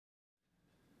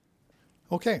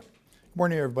Okay, good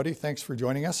morning everybody. Thanks for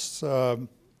joining us. We're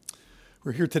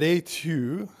here today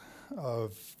to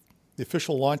the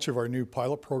official launch of our new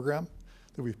pilot program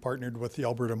that we've partnered with the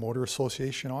Alberta Motor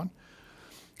Association on.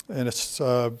 And it's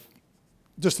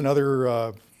just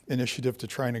another initiative to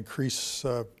try and increase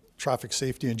traffic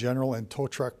safety in general and tow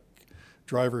truck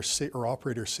driver or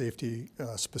operator safety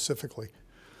specifically.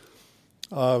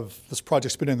 This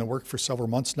project's been in the work for several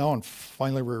months now, and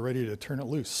finally we're ready to turn it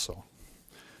loose. So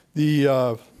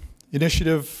the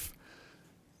initiative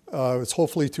is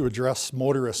hopefully to address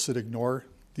motorists that ignore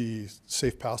the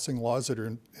safe passing laws that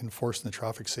are enforced in the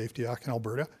Traffic Safety Act in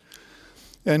Alberta,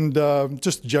 and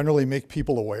just generally make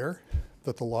people aware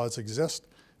that the laws exist,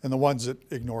 and the ones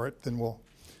that ignore it then will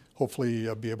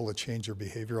hopefully be able to change their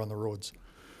behavior on the roads.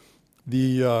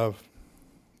 The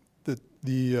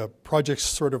project's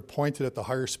sort of pointed at the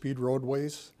higher speed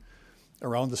roadways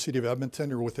around the city of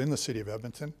Edmonton or within the city of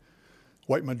Edmonton.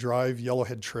 Whiteman Drive,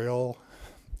 Yellowhead Trail,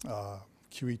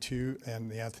 QE2, and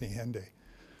the Anthony Henday.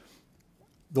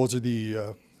 Those are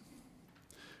the,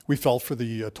 we felt for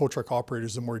the tow truck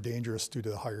operators, the more dangerous due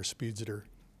to the higher speeds that are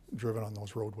driven on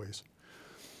those roadways.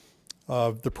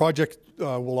 The project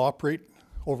will operate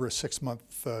over a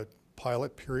 6-month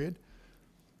pilot period.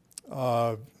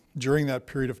 During that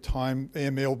period of time,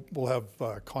 AMA will have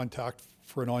contact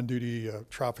for an on-duty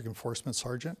traffic enforcement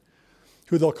sergeant,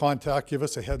 who they'll contact, give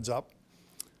us a heads up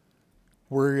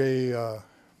where a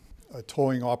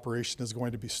towing operation is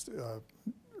going to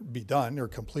be done or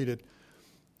completed,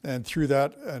 and through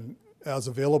that, and as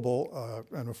available,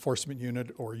 an enforcement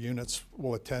unit or units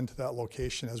will attend to that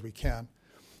location as we can,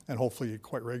 and hopefully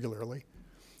quite regularly,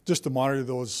 just to monitor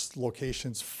those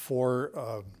locations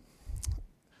for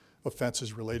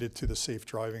offenses related to the safe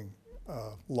driving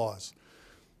laws.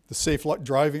 The safe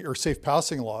driving or safe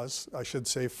passing laws, I should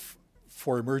say,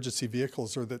 for emergency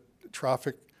vehicles are that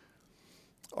traffic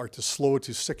are to slow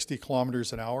to 60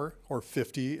 kilometers an hour or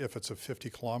 50 if it's a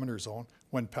 50-kilometer zone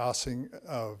when passing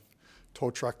a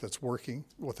tow truck that's working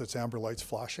with its amber lights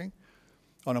flashing.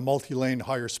 On a multi-lane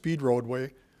higher speed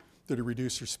roadway, they're to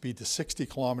reduce their speed to 60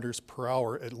 kilometers per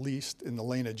hour at least in the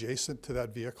lane adjacent to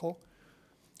that vehicle,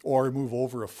 or move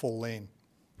over a full lane.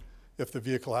 If the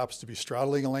vehicle happens to be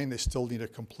straddling a lane, they still need a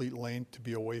complete lane to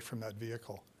be away from that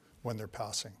vehicle when they're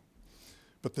passing.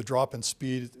 But the drop in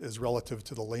speed is relative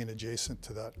to the lane adjacent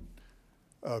to that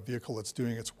vehicle that's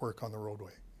doing its work on the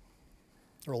roadway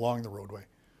or along the roadway.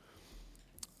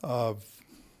 So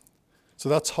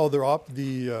that's how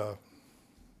the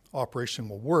operation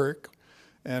will work.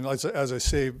 And as I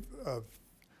say,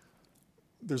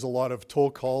 there's a lot of toll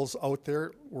calls out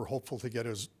there. We're hopeful to get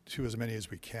to as many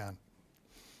as we can.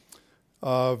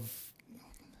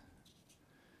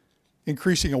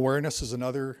 Increasing awareness is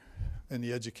another, and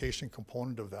the education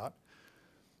component of that,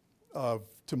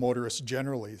 to motorists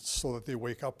generally, so that they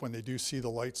wake up when they do see the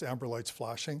lights, amber lights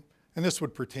flashing. And this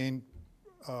would pertain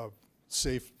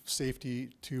safety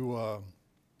to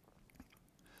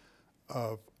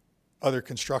other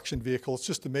construction vehicles,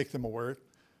 just to make them aware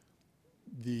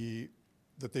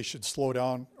that they should slow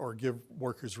down or give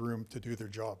workers room to do their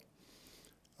job.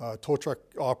 Tow truck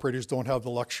operators don't have the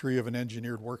luxury of an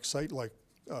engineered work site like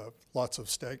lots of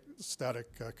static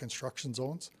construction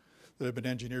zones that have been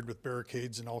engineered with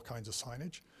barricades and all kinds of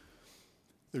signage.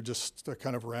 They're just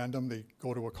kind of random. They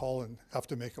go to a call and have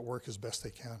to make it work as best they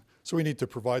can. So we need to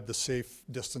provide the safe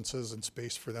distances and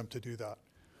space for them to do that.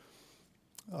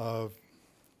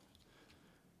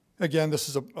 Again, this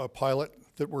is a pilot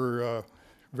that we're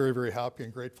very, very happy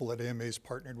and grateful that AMA's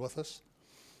partnered with us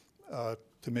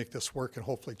to make this work and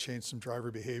hopefully change some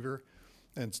driver behavior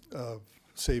and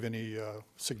save any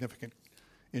significant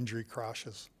injury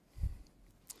crashes.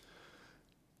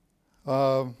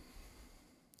 I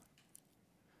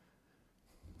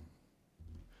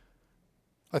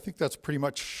think that's pretty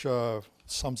much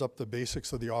sums up the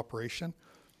basics of the operation.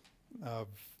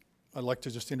 I'd like to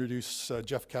just introduce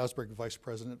Jeff Kasberg, Vice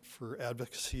President for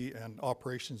Advocacy and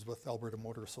Operations with Alberta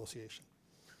Motor Association.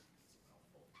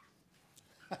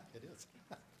 It is.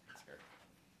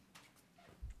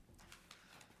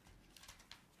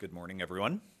 Good morning,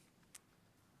 everyone.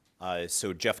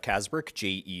 So Jeff Kasberg,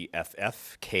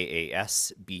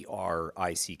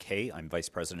 Jeffkasbrick. I'm Vice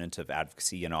President of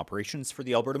Advocacy and Operations for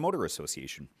the Alberta Motor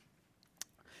Association.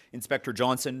 Inspector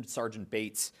Johnson, Sergeant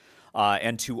Bates,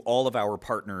 and to all of our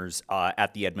partners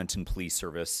at the Edmonton Police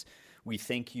Service, we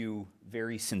thank you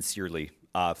very sincerely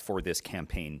for this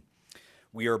campaign.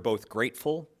 We are both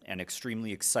grateful and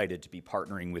extremely excited to be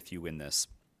partnering with you in this.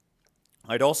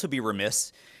 I'd also be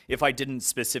remiss if I didn't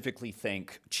specifically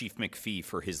thank Chief McPhee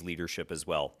for his leadership as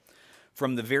well.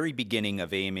 From the very beginning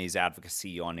of AMA's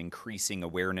advocacy on increasing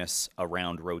awareness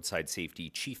around roadside safety,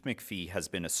 Chief McPhee has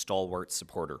been a stalwart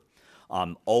supporter,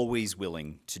 always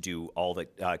willing to do all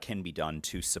that can be done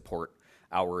to support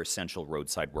our essential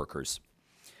roadside workers.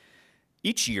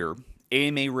 Each year,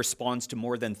 AMA responds to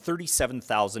more than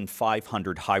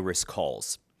 37,500 high-risk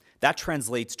calls. That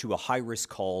translates to a high-risk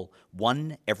call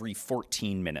 1 every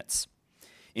 14 minutes.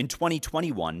 In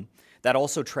 2021, that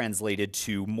also translated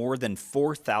to more than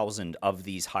 4,000 of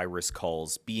these high-risk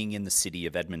calls being in the city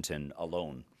of Edmonton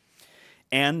alone.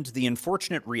 And the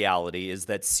unfortunate reality is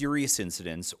that serious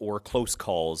incidents or close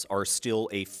calls are still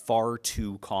a far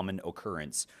too common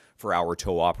occurrence for our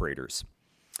tow operators.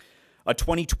 A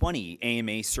 2020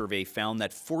 AMA survey found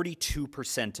that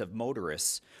 42% of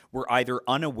motorists were either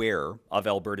unaware of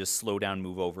Alberta's slow down,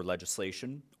 move over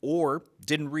legislation or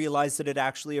didn't realize that it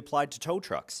actually applied to tow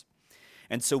trucks.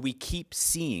 And so we keep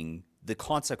seeing the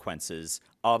consequences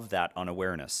of that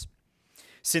unawareness.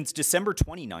 Since December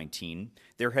 2019,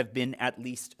 there have been at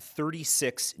least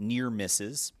 36 near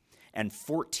misses and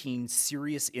 14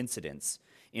 serious incidents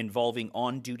involving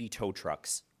on-duty tow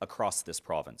trucks across this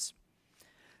province.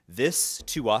 This,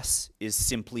 to us, is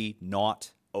simply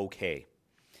not okay.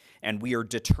 And we are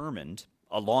determined,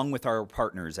 along with our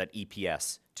partners at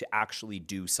EPS, to actually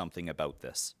do something about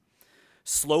this.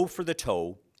 Slow for the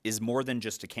tow is more than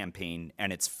just a campaign,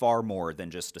 and it's far more than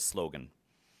just a slogan.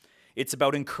 It's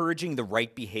about encouraging the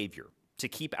right behavior to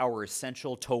keep our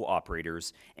essential tow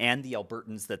operators and the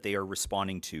Albertans that they are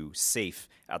responding to safe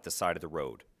at the side of the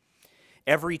road.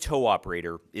 Every tow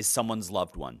operator is someone's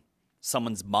loved one,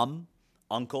 someone's mom,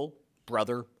 uncle,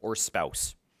 brother, or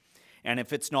spouse. And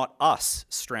if it's not us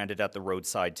stranded at the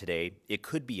roadside today, it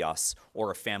could be us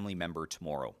or a family member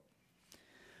tomorrow.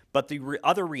 But the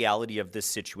other reality of this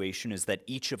situation is that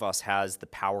each of us has the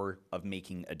power of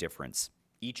making a difference.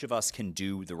 Each of us can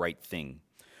do the right thing.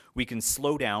 We can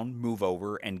slow down, move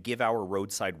over, and give our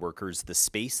roadside workers the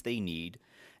space they need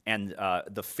and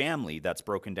the family that's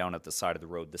broken down at the side of the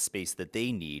road, the space that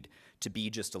they need to be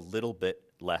just a little bit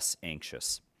less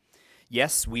anxious.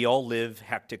 Yes, we all live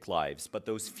hectic lives, but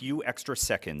those few extra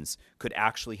seconds could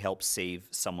actually help save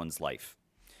someone's life.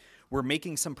 We're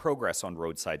making some progress on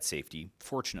roadside safety,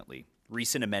 fortunately.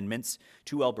 Recent amendments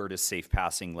to Alberta's safe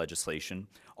passing legislation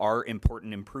are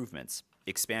important improvements,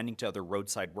 expanding to other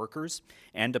roadside workers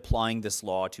and applying this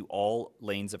law to all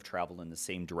lanes of travel in the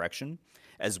same direction,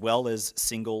 as well as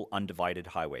single undivided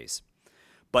highways.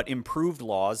 But improved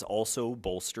laws also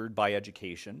bolstered by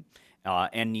education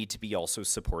and need to be also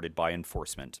supported by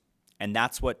enforcement. And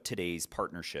that's what today's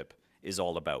partnership is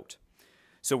all about.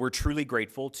 So we're truly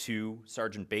grateful to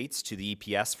Sergeant Bates, to the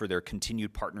EPS for their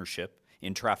continued partnership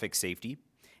in traffic safety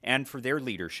and for their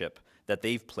leadership that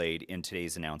they've played in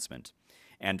today's announcement.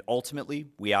 And ultimately,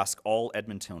 we ask all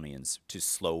Edmontonians to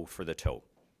slow for the tow.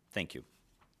 Thank you.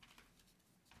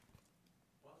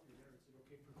 Well, is it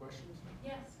okay for questions?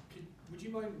 Yes. Would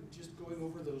you mind just going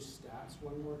over those stats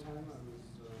one more time? I was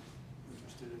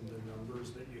interested in the numbers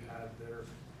that you had there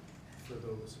for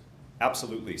those.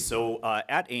 Absolutely. So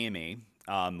at AMA,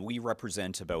 we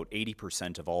represent about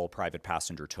 80% of all private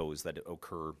passenger tows that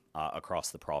occur across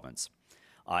the province.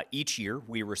 Each year,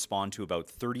 we respond to about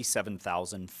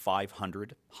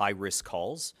 37,500 high-risk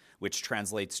calls, which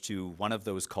translates to one of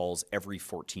those calls every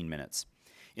 14 minutes.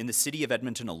 In the city of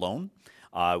Edmonton alone,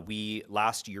 we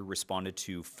last year responded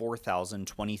to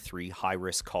 4,023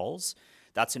 high-risk calls.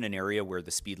 That's in an area where the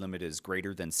speed limit is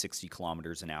greater than 60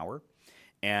 kilometers an hour.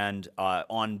 And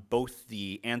on both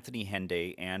the Anthony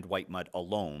Henday and Whitemud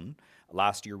alone,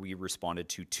 last year we responded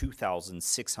to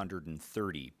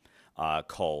 2,630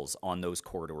 calls on those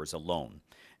corridors alone.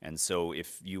 And so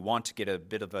if you want to get a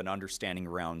bit of an understanding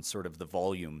around sort of the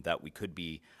volume that we could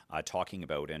be talking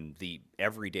about and the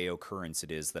everyday occurrence it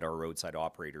is that our roadside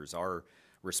operators are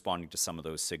responding to some of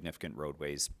those significant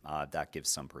roadways, that gives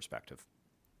some perspective.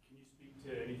 Can you speak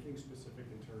to anything specific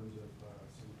in terms of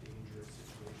some dangerous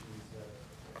situations that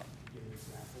give an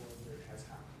example of where it has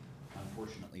happened?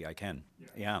 Unfortunately, I can.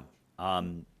 Yeah.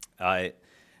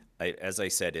 As I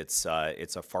said, it's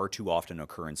a far too often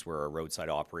occurrence where our roadside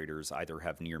operators either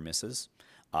have near misses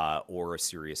or a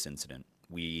serious incident.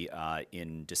 We,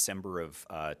 in December of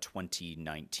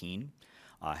 2019,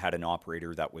 had an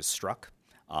operator that was struck,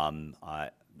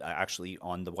 actually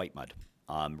on the Whitemud,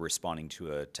 responding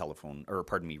to a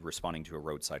responding to a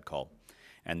roadside call.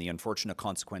 And the unfortunate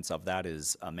consequence of that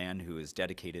is a man who has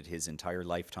dedicated his entire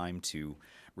lifetime to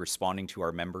responding to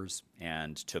our members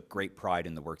and took great pride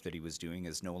in the work that he was doing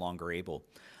is no longer able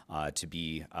to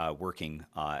be working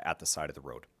at the side of the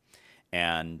road.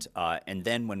 And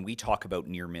then when we talk about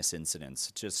near-miss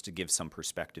incidents, just to give some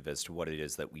perspective as to what it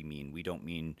is that we mean, we don't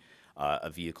mean a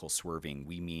vehicle swerving.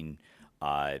 We mean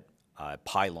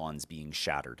pylons being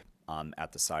shattered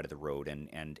at the side of the road,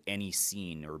 and any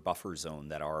scene or buffer zone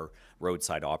that our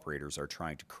roadside operators are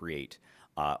trying to create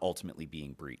ultimately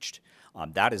being breached.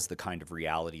 That is the kind of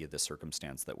reality of the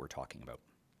circumstance that we're talking about.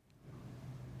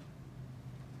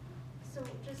 So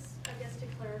just, I guess, to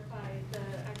clarify the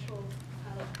actual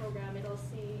pilot program, it'll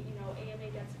see, you know,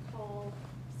 AMA gets a call,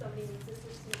 somebody needs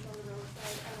assistance on the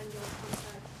roadside, and then you'll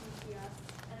contact GPS,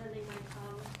 and then they might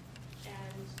come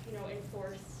and, you know,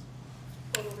 enforce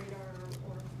photo radar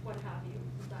or what have you.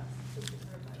 That's just to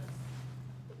clarify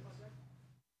the project.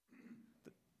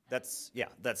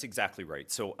 That's exactly right.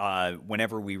 So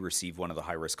whenever we receive one of the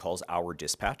high-risk calls, our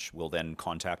dispatch will then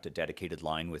contact a dedicated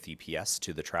line with EPS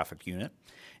to the traffic unit,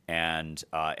 and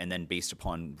then based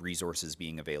upon resources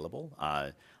being available,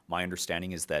 my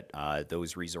understanding is that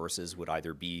those resources would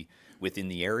either be within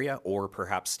the area or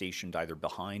perhaps stationed either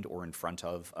behind or in front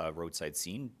of a roadside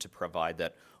scene to provide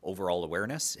that overall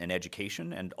awareness and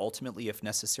education, and ultimately, if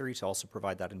necessary, to also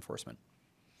provide that enforcement.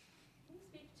 Can you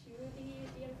speak to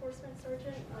the enforcement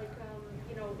sergeant? Like,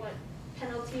 you know, what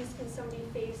penalties can somebody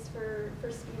face for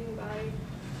speeding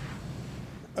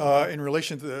by? In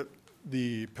relation to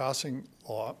the passing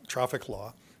law, traffic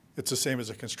law, it's the same as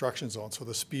a construction zone, so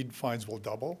the speed fines will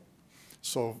double.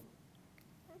 So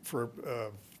for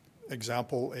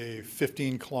example, a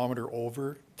 15-kilometer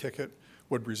over ticket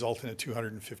would result in a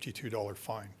 $252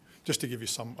 fine, just to give you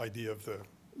some idea of the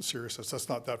seriousness. That's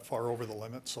not that far over the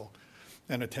limit, so,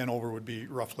 and a 10 over would be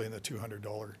roughly in the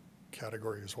 $200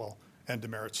 category as well, and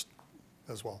demerits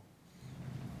as well.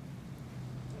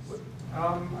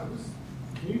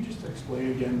 Can you just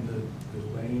explain again the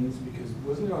lanes? Because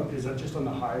is that just on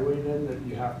the highway then that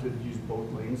you have to use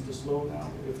both lanes to slow now?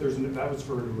 If there's that was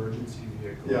for an emergency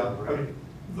vehicle, Yeah, right?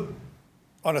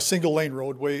 On a single lane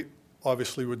roadway,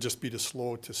 obviously would just be to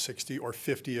slow to 60 or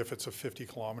 50 if it's a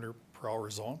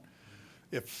 50-kilometer-per-hour zone.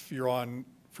 If you're on,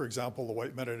 for example, the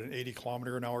White Meadow at an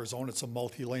 80-kilometer-an-hour zone, it's a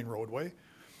multi-lane roadway.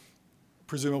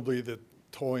 Presumably the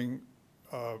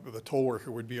tow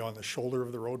worker would be on the shoulder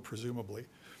of the road, presumably.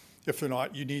 If they're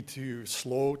not, you need to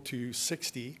slow to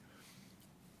 60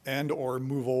 and or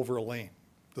move over a lane.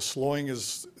 The slowing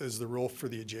is the rule for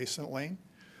the adjacent lane.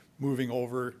 Moving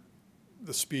over,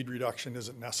 the speed reduction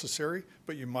isn't necessary,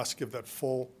 but you must give that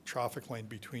full traffic lane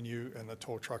between you and the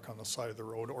tow truck on the side of the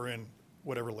road or in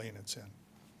whatever lane it's in.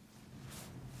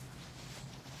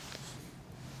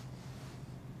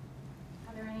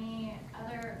 Are there any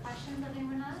other questions that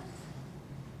anyone has?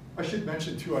 I should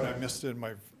mention too, and I missed it in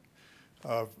my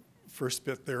first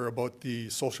bit there, about the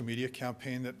social media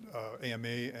campaign that AMA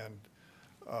and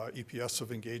EPS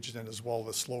have engaged in as well.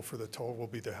 The slow for the tow will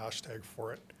be the hashtag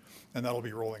for it, and that'll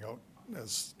be rolling out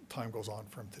as time goes on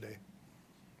from today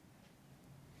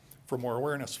for more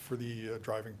awareness for the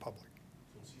driving public.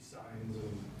 You'll see signs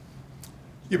and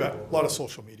You bet. A lot of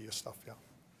social media stuff, yeah.